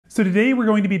So today we're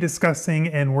going to be discussing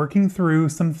and working through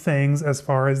some things as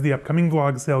far as the upcoming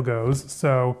vlog sale goes,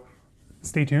 so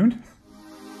stay tuned.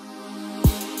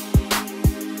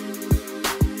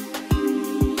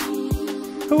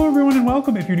 Hello everyone and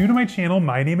welcome. If you're new to my channel,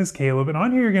 my name is Caleb, and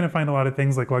on here you're going to find a lot of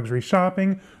things like luxury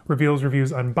shopping, reveals,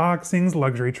 reviews, unboxings,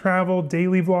 luxury travel,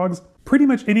 daily vlogs, pretty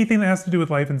much anything that has to do with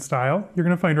life and style, you're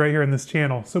going to find right here in this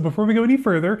channel. So before we go any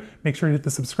further, make sure to hit the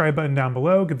subscribe button down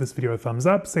below, give this video a thumbs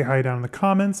up, say hi down in the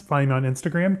comments, find me on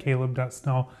Instagram,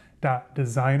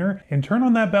 caleb.snell.designer, and turn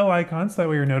on that bell icon so that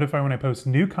way you're notified when I post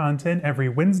new content every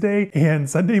Wednesday and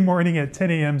Sunday morning at 10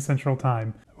 a.m. Central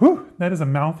Time. Whew, that is a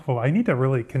mouthful. I need to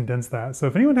really condense that. So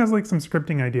if anyone has like some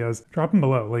scripting ideas, drop them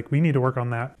below. Like, we need to work on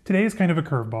that. Today is kind of a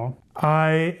curveball.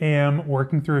 I am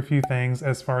working through a few things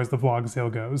as far as the vlog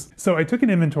sale goes. So I took an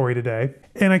inventory today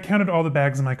and I counted all the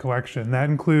bags in my collection.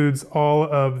 That includes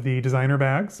all of the designer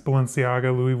bags, Balenciaga,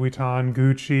 Louis Vuitton,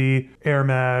 Gucci,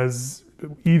 Hermes,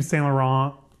 Yves Saint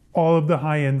Laurent, all of the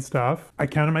high-end stuff. I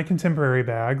counted my contemporary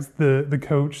bags, the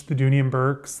Coach, the Dooney &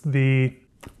 Burks,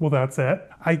 well, that's it.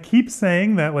 I keep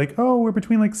saying that like, oh, we're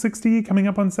between like 60, coming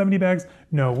up on 70 bags.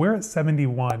 No, we're at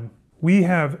 71. We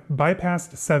have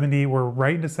bypassed 70, we're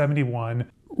right into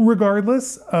 71.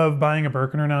 Regardless of buying a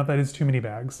Birkin or not, that is too many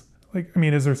bags. Like, I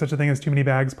mean, is there such a thing as too many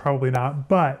bags? Probably not.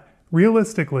 But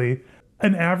realistically,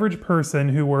 an average person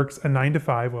who works a 9 to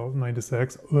 5, well, 9 to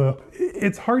 6,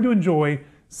 it's hard to enjoy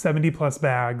 70 plus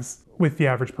bags with the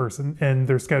average person and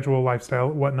their schedule, lifestyle,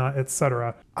 whatnot,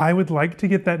 etc. I would like to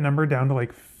get that number down to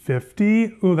like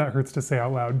 50. Oh, that hurts to say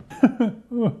out loud.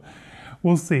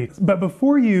 We'll see. But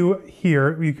before you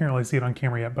hear, you can't really see it on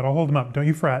camera yet, but I'll hold them up. Don't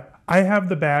you fret. I have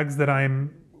the bags that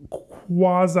I'm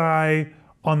quasi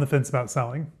on the fence about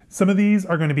selling. Some of these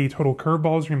are going to be total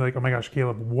curveballs. You're going to be like, oh my gosh,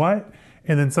 Caleb, what?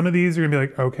 And then some of these are going to be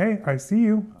like, okay, I see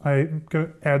you. I'm going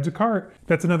to add to cart.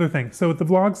 That's another thing. So with the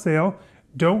vlog sale,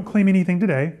 don't claim anything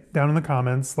today down in the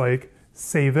comments, like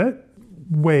save it,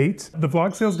 wait. The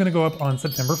vlog sale is going to go up on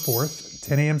September 4th,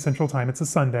 10 a.m. Central Time. It's a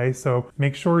Sunday, so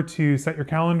make sure to set your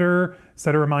calendar,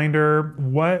 set a reminder,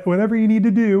 whatever you need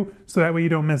to do so that way you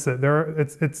don't miss it.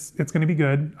 It's going to be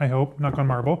good, I hope, knock on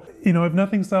marble. You know, if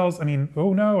nothing sells, I mean,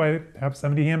 oh no, I have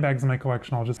 70 handbags in my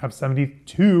collection. I'll just have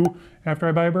 72 after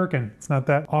I buy a Birkin. It's not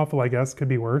that awful, I guess. Could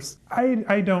be worse.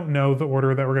 I don't know the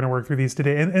order that we're going to work through these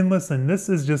today. And listen, this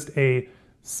is just a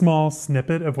small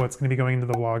snippet of what's going to be going into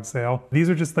the vlog sale. These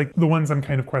are just like the ones I'm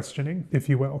kind of questioning, if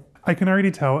you will. I can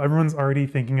already tell everyone's already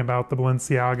thinking about the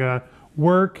Balenciaga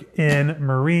work in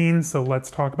marine, so let's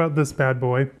talk about this bad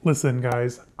boy. Listen,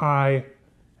 guys, I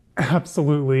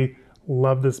absolutely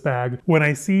love this bag. When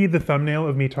I see the thumbnail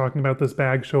of me talking about this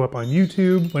bag show up on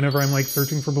YouTube, whenever I'm like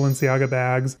searching for Balenciaga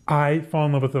bags, I fall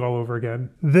in love with it all over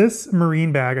again. This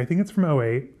marine bag, I think it's from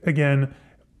 08. Again,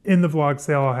 in the vlog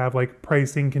sale, I'll have like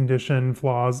pricing, condition,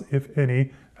 flaws, if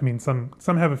any. I mean, some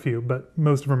have a few, but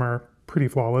most of them are pretty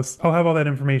flawless. I'll have all that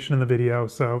information in the video.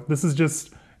 So this is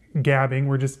just gabbing.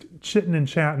 We're just chitting and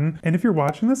chatting. And if you're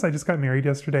watching this, I just got married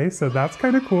yesterday, so that's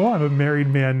kind of cool. I'm a married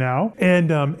man now. And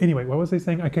anyway, what was I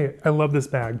saying? Okay, I love this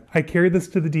bag. I carried this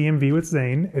to the DMV with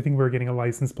Zane. I think we were getting a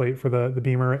license plate for the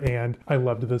Beamer, and I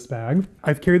loved this bag.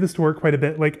 I've carried this to work quite a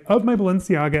bit. Like, of my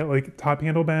Balenciaga like top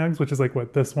handle bags, which is like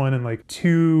what, this one and like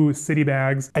 2 city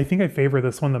bags, I think I favor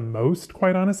this one the most,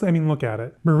 quite honestly. I mean, look at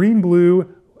it. Marine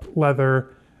blue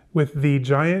leather with the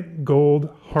giant gold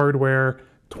hardware,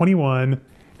 21.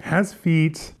 Has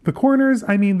feet. The corners,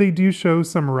 I mean, they do show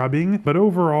some rubbing, but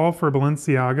overall for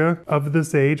Balenciaga of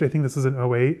this age, I think this is an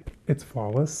 08. It's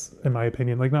flawless, in my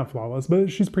opinion. Like, not flawless,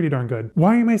 but she's pretty darn good.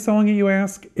 Why am I selling it, you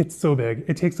ask? It's so big.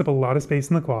 It takes up a lot of space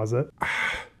in the closet.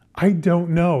 I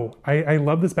don't know. I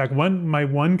love this bag. My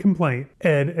one complaint,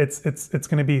 and it's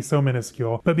gonna be so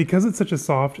minuscule, but because it's such a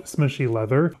soft, smushy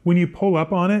leather, when you pull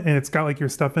up on it and it's got like your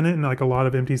stuff in it and like a lot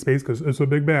of empty space because it's a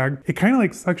big bag, it kind of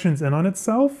like suctions in on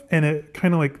itself and it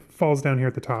kind of like falls down here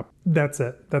at the top. That's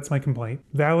it. That's my complaint.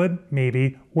 Valid?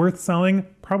 Maybe. Worth selling?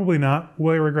 Probably not.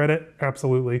 Will I regret it?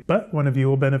 Absolutely. But one of you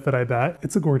will benefit, I bet.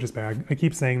 It's a gorgeous bag. I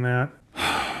keep saying that.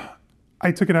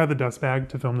 I took it out of the dust bag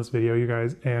to film this video, you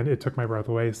guys, and it took my breath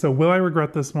away. So will I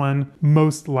regret this one?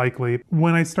 Most likely.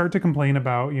 When I start to complain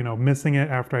about, you know, missing it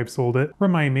after I've sold it,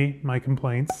 remind me my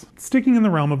complaints. Sticking in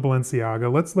the realm of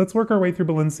Balenciaga, let's work our way through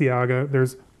Balenciaga.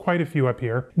 There's quite a few up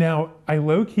here. Now, I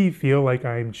low-key feel like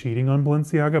I'm cheating on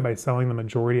Balenciaga by selling the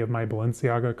majority of my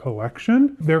Balenciaga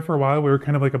collection. There for a while, we were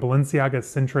kind of like a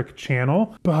Balenciaga-centric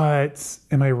channel, but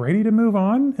am I ready to move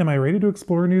on? Am I ready to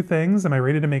explore new things? Am I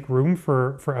ready to make room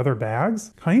for other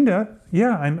bags? Kinda.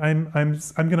 Yeah, I'm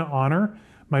gonna honor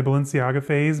my Balenciaga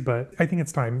phase, but I think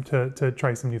it's time to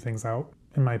try some new things out.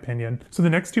 in my opinion. So the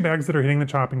next two bags that are hitting the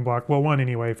chopping block, well, one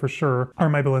anyway, for sure, are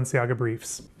my Balenciaga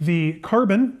briefs. The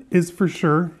carbon is for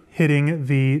sure hitting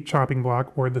the chopping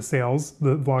block or the sales,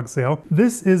 the vlog sale.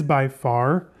 This is by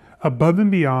far above and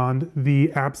beyond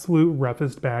the absolute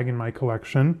roughest bag in my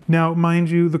collection. Now, mind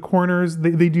you, the corners,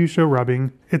 they do show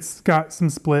rubbing. It's got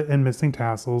some split and missing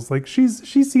tassels. Like she's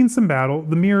seen some battle.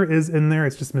 The mirror is in there.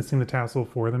 It's just missing the tassel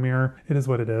for the mirror. It is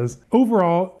what it is.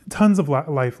 Overall, tons of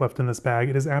life left in this bag.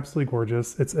 It is absolutely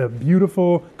gorgeous. It's a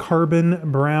beautiful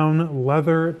carbon brown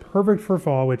leather, perfect for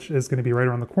fall, which is going to be right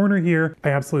around the corner here. I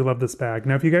absolutely love this bag.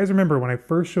 Now, if you guys remember when I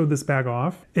first showed this bag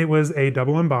off, it was a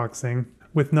double unboxing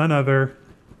with none other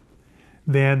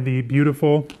than the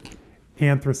beautiful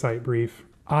anthracite brief.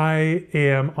 I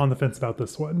am on the fence about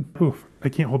this one. Oof, I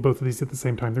can't hold both of these at the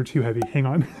same time. They're too heavy. Hang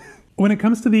on. When it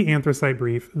comes to the anthracite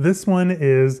brief, this one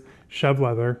is shove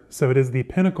leather. So it is the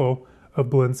pinnacle of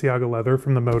Balenciaga leather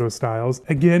from the Moto styles.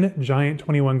 Again, giant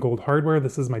 21 gold hardware.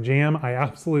 This is my jam. I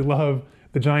absolutely love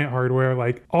the giant hardware,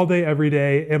 like all day, every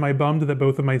day. Am I bummed that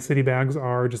both of my city bags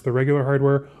are just the regular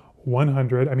hardware?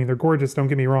 100. I mean, they're gorgeous, don't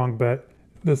get me wrong, but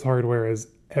this hardware is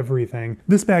everything.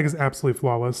 This bag is absolutely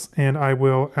flawless, and I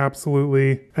will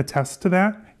absolutely attest to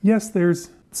that. Yes,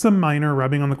 there's some minor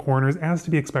rubbing on the corners, as to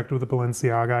be expected with a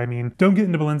Balenciaga. I mean, don't get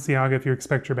into Balenciaga if you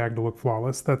expect your bag to look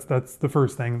flawless. That's the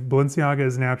first thing. Balenciaga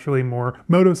is naturally more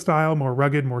moto style, more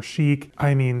rugged, more chic.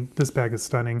 I mean, this bag is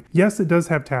stunning. Yes, it does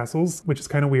have tassels, which is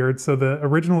kind of weird. So the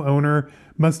original owner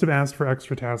must have asked for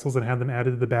extra tassels and had them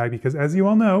added to the bag because, as you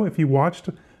all know, if you watched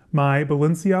my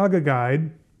Balenciaga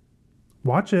guide,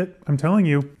 watch it, I'm telling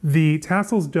you. The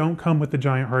tassels don't come with the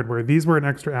giant hardware. These were an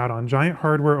extra add-on. Giant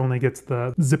hardware only gets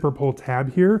the zipper pull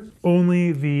tab here.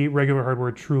 Only the regular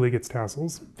hardware truly gets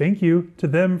tassels. Thank you to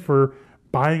them for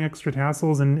buying extra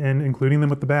tassels and including them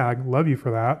with the bag. Love you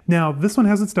for that. Now, this one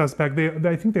has its dust bag.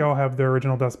 I think they all have their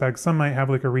original dust bags. Some might have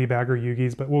like a rebag or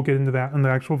Yugi's, but we'll get into that in the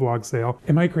actual vlog sale.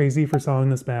 Am I crazy for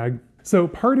selling this bag? So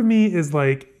part of me is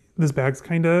like, this bag's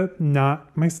kind of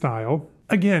not my style.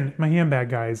 Again, my handbag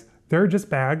guys, there are just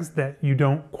bags that you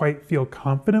don't quite feel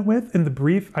confident with, and the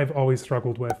brief I've always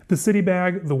struggled with. The city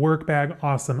bag, the work bag,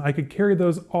 awesome. I could carry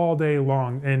those all day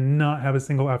long and not have a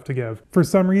single F to give. For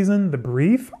some reason, the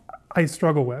brief, I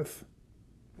struggle with.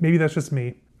 Maybe that's just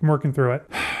me. I'm working through it.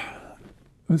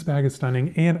 This bag is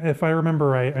stunning, and if I remember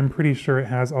right, I'm pretty sure it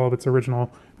has all of its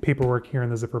original paperwork here in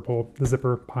the zipper pull, the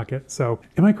zipper pocket. So,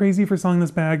 am I crazy for selling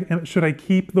this bag? And should I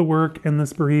keep the work in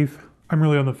this brief? I'm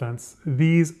really on the fence.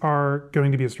 These are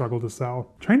going to be a struggle to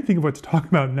sell. I'm trying to think of what to talk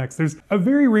about next. There's a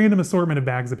very random assortment of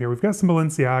bags up here. We've got some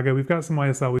Balenciaga, we've got some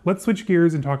YSL. Let's switch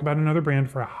gears and talk about another brand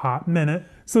for a hot minute.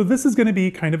 So this is gonna be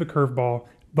kind of a curveball,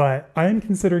 but I am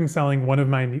considering selling one of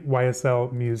my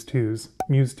YSL Muse 2s.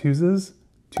 Muse 2s?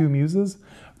 Two Muses?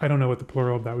 I don't know what the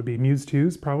plural of that would be. Muse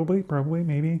 2s, probably,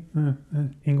 maybe.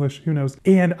 English, who knows?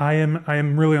 And I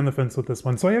am really on the fence with this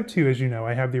one. So I have two, as you know.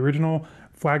 I have the original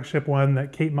flagship one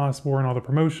that Kate Moss wore in all the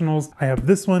promotionals. I have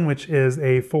this one, which is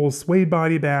a full suede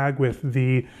body bag with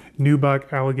the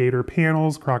nubuck alligator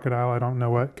panels, crocodile. I don't know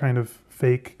what kind of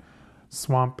fake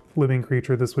swamp living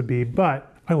creature this would be,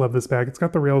 but I love this bag. It's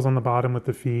got the rails on the bottom with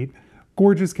the feet.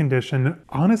 Gorgeous condition.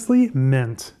 Honestly,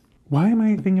 mint. Why am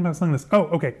I thinking about selling this? Oh,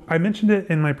 okay. I mentioned it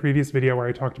in my previous video where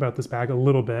I talked about this bag a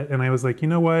little bit, and I was like, you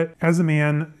know what? As a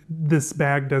man, this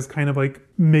bag does kind of like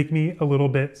make me a little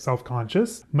bit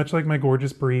self-conscious, much like my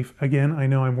gorgeous brief. Again, I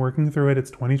know I'm working through it.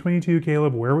 It's 2022,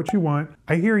 Caleb. Wear what you want.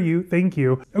 I hear you. Thank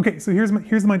you. Okay, so here's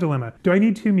my dilemma. Do I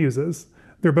need two muses?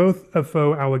 They're both a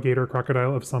faux alligator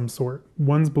crocodile of some sort.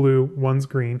 One's blue, one's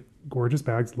green. Gorgeous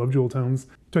bags. Love jewel tones.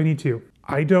 Do I need two?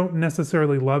 I don't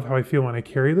necessarily love how I feel when I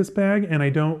carry this bag, and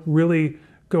I don't really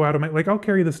go out of my, like, I'll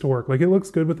carry this to work. Like, it looks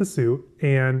good with the suit,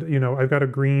 and, you know, I've got a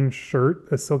green shirt,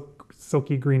 a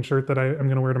silky green shirt that I'm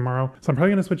gonna wear tomorrow. So I'm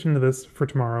probably gonna switch into this for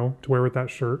tomorrow to wear with that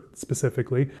shirt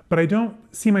specifically. But I don't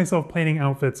see myself planning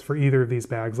outfits for either of these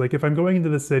bags. Like, if I'm going into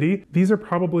the city, these are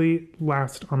probably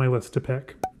last on my list to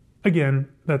pick. Again,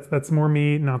 that's more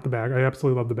me, not the bag. I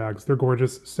absolutely love the bags. They're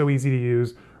gorgeous, so easy to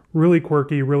use. Really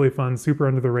quirky, really fun, super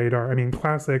under the radar. I mean,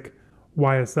 classic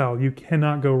YSL. You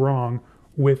cannot go wrong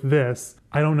with this.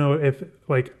 I don't know if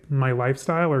like my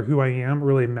lifestyle or who I am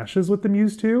really meshes with the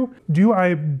Muse 2. Do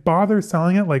I bother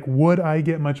selling it? Like, would I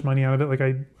get much money out of it?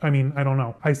 Like, I mean, I don't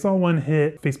know. I saw one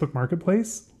hit Facebook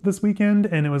Marketplace this weekend,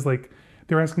 and it was like,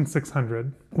 they were asking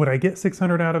 600. Would I get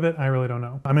 600 out of it? I really don't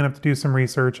know. I'm gonna have to do some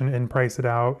research and price it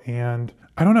out. And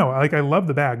I don't know, like, I love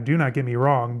the bag, do not get me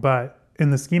wrong, but in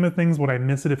the scheme of things, would I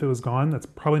miss it if it was gone? That's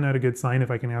probably not a good sign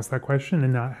if I can ask that question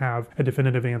and not have a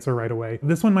definitive answer right away.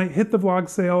 This one might hit the vlog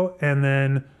sale, and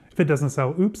then if it doesn't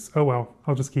sell, oops, oh well,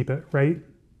 I'll just keep it, right?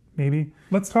 maybe.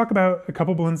 Let's talk about a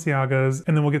couple Balenciagas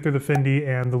and then we'll get through the Fendi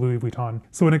and the Louis Vuitton.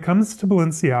 So when it comes to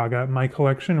Balenciaga, my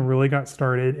collection really got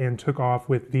started and took off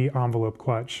with the envelope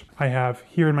clutch. I have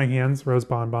here in my hands Rose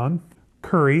Bonbon,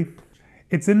 Curry.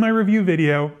 It's in my review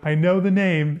video. I know the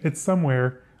name, it's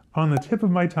somewhere on the tip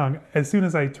of my tongue. As soon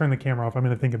as I turn the camera off, I'm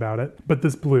gonna think about it. But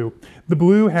this blue. The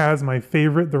blue has my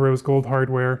favorite, the rose gold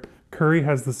hardware. Curry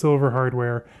has the silver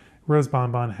hardware. Rose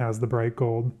Bonbon has the bright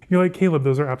gold. You're like, Caleb,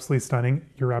 those are absolutely stunning.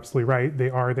 You're absolutely right. They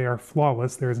are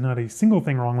flawless. There is not a single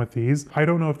thing wrong with these. I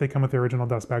don't know if they come with the original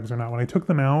dust bags or not. When I took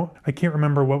them out, I can't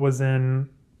remember what was in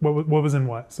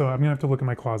what. So I'm gonna have to look in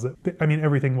my closet. I mean,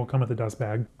 everything will come with a dust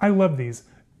bag. I love these.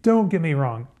 Don't get me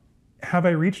wrong. Have I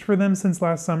reached for them since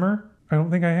last summer? I don't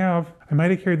think I have. I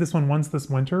might have carried this one once this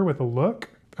winter with a look.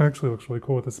 It actually looks really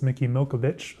cool with this Mickey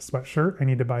Milkovich sweatshirt. I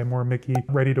need to buy more Mickey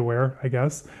ready to wear, I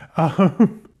guess.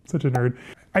 Such a nerd.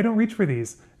 I don't reach for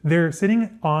these. They're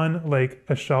sitting on like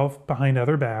a shelf behind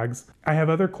other bags. I have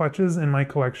other clutches in my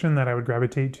collection that I would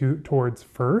gravitate towards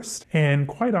first. And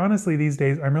quite honestly, these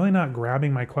days, I'm really not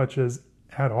grabbing my clutches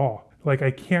at all. Like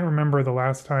I can't remember the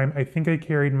last time. I think I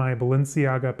carried my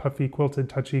Balenciaga puffy quilted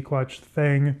touchy clutch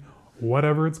thing,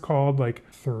 whatever it's called, like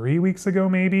 3 weeks ago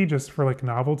maybe, just for like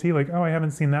novelty. Like, oh, I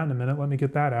haven't seen that in a minute. Let me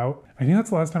get that out. I think that's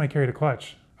the last time I carried a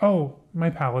clutch. Oh,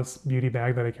 my Palace beauty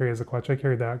bag that I carry as a clutch. I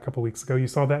carried that a couple weeks ago. You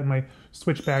saw that in my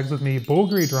Switch Bags with Me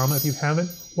Bulgari drama. If you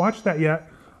haven't watched that yet,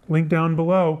 link down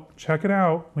below. Check it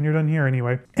out when you're done here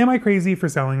anyway. Am I crazy for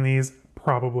selling these?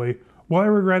 Probably. Will I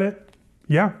regret it?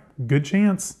 Yeah, good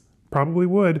chance. Probably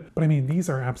would. But I mean, these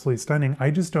are absolutely stunning.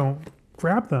 I just don't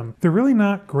grab them. They're really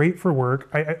not great for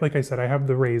work. Like I said, I have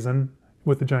the raisin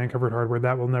with the giant covered hardware.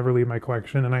 That will never leave my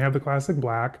collection. And I have the classic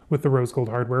black with the rose gold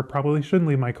hardware. Probably shouldn't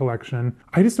leave my collection.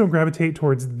 I just don't gravitate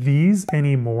towards these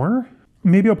anymore.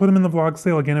 Maybe I'll put them in the vlog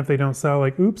sale again if they don't sell.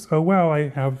 Like, oops, oh well, I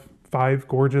have 5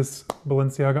 gorgeous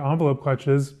Balenciaga envelope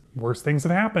clutches. Worse things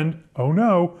have happened. Oh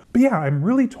no. But yeah, I'm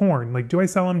really torn. Like, do I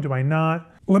sell them? Do I not?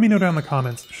 Let me know down in the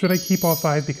comments. Should I keep all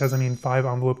 5? Because I mean, 5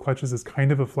 envelope clutches is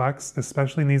kind of a flex,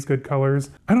 especially in these good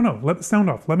colors. I don't know. Let the sound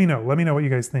off. Let me know. Let me know what you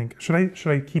guys think. Should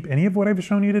I keep any of what I've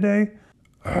shown you today?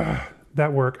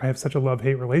 That work I have such a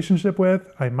love-hate relationship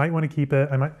with. I might want to keep it.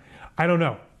 I don't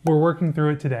know. We're working through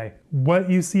it today. What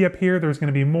you see up here, there's going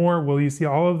to be more. Will you see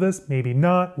all of this? Maybe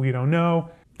not. We don't know.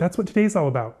 That's what today's all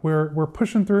about. We're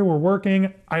pushing through. We're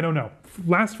working. I don't know.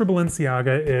 Last for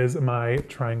Balenciaga is my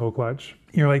triangle clutch.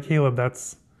 You're like, Caleb,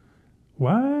 that's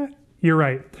what? You're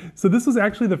right. So this was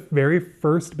actually the very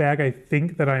first bag I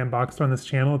think that I unboxed on this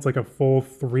channel. It's like a full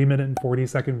 3-minute and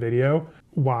 40-second video.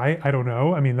 Why? I don't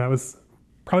know. I mean, that was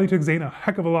probably took Zane a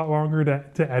heck of a lot longer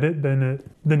to edit than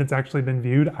it's actually been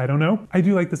viewed. I don't know. I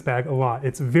do like this bag a lot.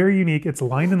 It's very unique. It's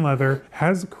lined in leather,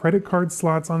 has credit card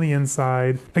slots on the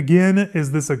inside. Again,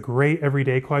 is this a great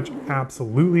everyday clutch?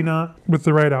 Absolutely not. With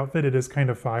the right outfit, it is kind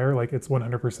of fire. Like, it's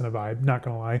 100% a vibe, not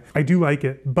gonna lie. I do like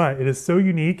it, but it is so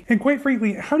unique. And quite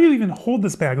frankly, how do you even hold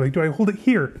this bag? Like, do I hold it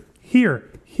here,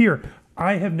 here, here?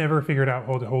 I have never figured out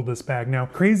how to hold this bag. Now,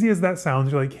 crazy as that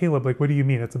sounds, you're like, Caleb, like, what do you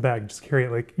mean? It's a bag, just carry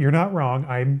it. Like, you're not wrong.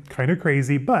 I'm kind of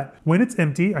crazy, but when it's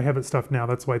empty, I have it stuffed now.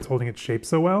 That's why it's holding its shape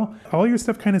so well. All your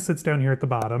stuff kind of sits down here at the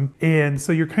bottom. And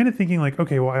so you're kind of thinking like,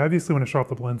 okay, well, I obviously want to show off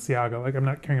the Balenciaga. Like, I'm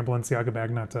not carrying a Balenciaga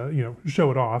bag not to, you know, show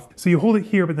it off. So you hold it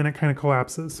here, but then it kind of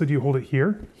collapses. So do you hold it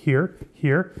here, here,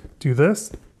 here, do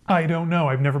this? I don't know.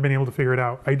 I've never been able to figure it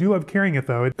out. I do love carrying it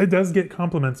though. It does get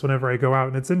compliments whenever I go out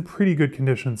and it's in pretty good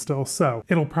condition still. So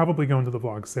it'll probably go into the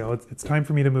vlog sale. It's time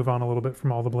for me to move on a little bit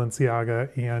from all the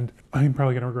Balenciaga and I'm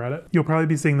probably gonna regret it. You'll probably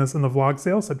be seeing this in the vlog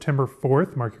sale, September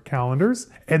 4th, mark your calendars.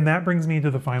 And that brings me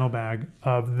to the final bag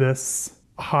of this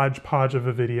hodgepodge of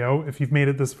a video. If you've made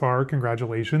it this far,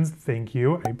 congratulations. Thank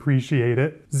you. I appreciate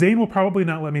it. Zane will probably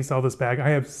not let me sell this bag. I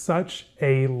have such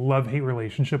a love-hate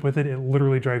relationship with it. It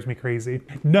literally drives me crazy.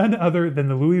 None other than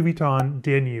the Louis Vuitton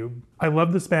Danube. I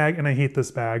love this bag and I hate this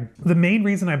bag. The main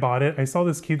reason I bought it, I saw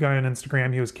this cute guy on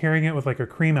Instagram. He was carrying it with like a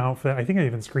cream outfit. I think I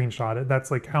even screenshot it. That's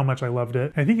like how much I loved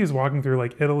it. I think he was walking through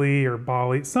like Italy or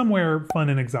Bali, somewhere fun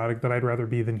and exotic that I'd rather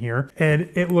be than here. And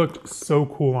it looked so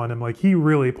cool on him. Like, he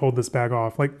really pulled this bag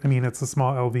off. Like, I mean, it's a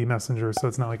small LV messenger, so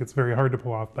it's not like it's very hard to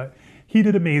pull off, but he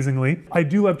did amazingly. I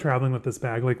do love traveling with this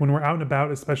bag. Like, when we're out and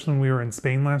about, especially when we were in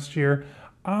Spain last year,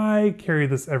 I carry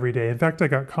this every day. In fact, I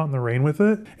got caught in the rain with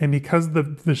it. And because the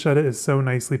vachetta is so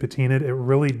nicely patinaed, it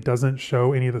really doesn't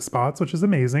show any of the spots, which is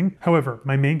amazing. However,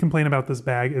 my main complaint about this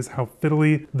bag is how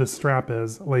fiddly the strap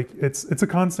is. Like, it's a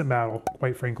constant battle,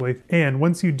 quite frankly. And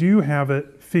once you do have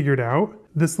it figured out,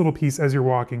 this little piece as you're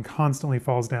walking constantly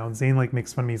falls down. Zane like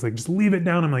makes fun of me. He's like, just leave it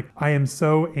down. I'm like, I am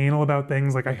so anal about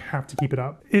things. Like I have to keep it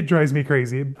up. It drives me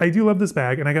crazy. I do love this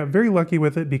bag, and I got very lucky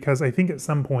with it because I think at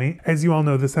some point, as you all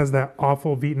know, this has that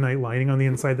awful Vuittonite lining on the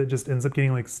inside that just ends up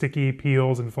getting like sticky,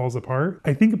 peels, and falls apart.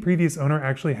 I think a previous owner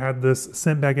actually had this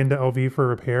sent back into LV for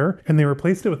repair, and they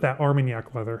replaced it with that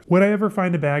Armagnac leather. Would I ever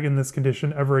find a bag in this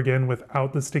condition ever again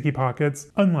without the sticky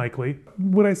pockets? Unlikely.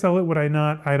 Would I sell it? Would I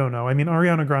not? I don't know. I mean,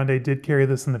 Ariana Grande did carry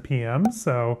this in the PM,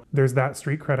 so there's that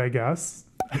street cred, I guess.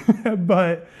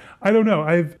 But I don't know.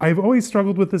 I've always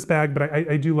struggled with this bag, but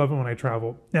I do love it when I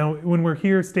travel. Now, when we're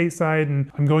here stateside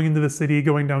and I'm going into the city,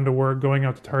 going down to work, going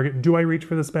out to Target, do I reach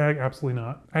for this bag? Absolutely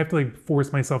not. I have to like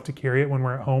force myself to carry it when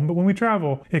we're at home, but when we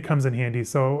travel, it comes in handy.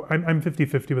 So I'm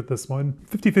 50-50 with this one.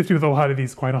 50-50 with a lot of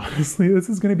these, quite honestly. This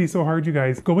is gonna be so hard, you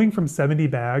guys. Going from 70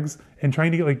 bags and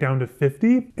trying to get like down to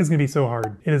 50 is gonna be so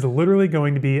hard. It is literally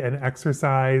going to be an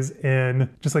exercise in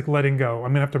just like letting go.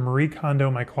 I'm gonna have to Marie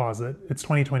Kondo my closet. It's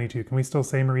 2022. Can we still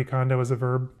say Marie Kondo as a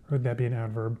verb, or would that be an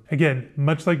adverb? Again,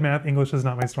 much like math, English is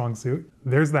not my strong suit.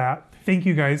 There's that. Thank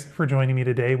you guys for joining me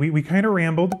today. We kind of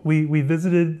rambled. We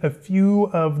visited a few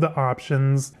of the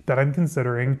options that I'm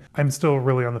considering. I'm still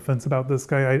really on the fence about this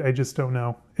guy. I just don't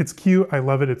know. It's cute. I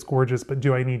love it. It's gorgeous. But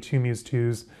do I need two Muse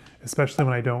 2s, especially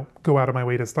when I don't go out of my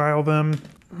way to style them?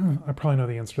 I probably know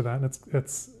the answer to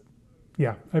that.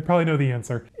 Yeah, I probably know the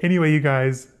answer. Anyway, you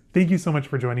guys, thank you so much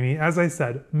for joining me. As I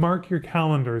said, mark your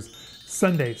calendars.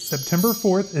 Sunday, September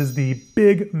 4th is the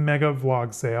big mega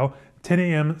vlog sale, 10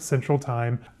 a.m. Central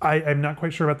Time. I'm not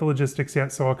quite sure about the logistics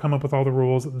yet, so I'll come up with all the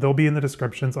rules. They'll be in the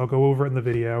descriptions. I'll go over it in the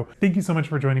video. Thank you so much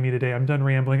for joining me today. I'm done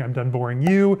rambling. I'm done boring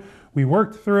you. We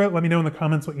worked through it. Let me know in the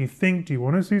comments what you think. Do you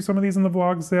want to see some of these in the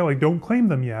vlog sale? Like, don't claim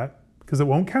them yet because it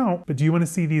won't count, but do you want to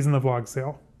see these in the vlog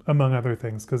sale? Among other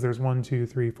things, because there's 1, 2,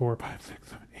 3, 4, 5, 6,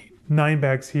 7, 8. 9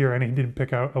 bags here. I need to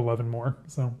pick out 11 more.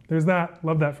 So there's that.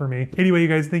 Love that for me. Anyway, you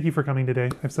guys, thank you for coming today.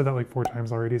 I've said that like 4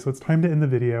 times already, so it's time to end the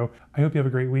video. I hope you have a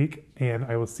great week, and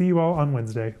I will see you all on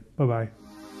Wednesday. Bye-bye.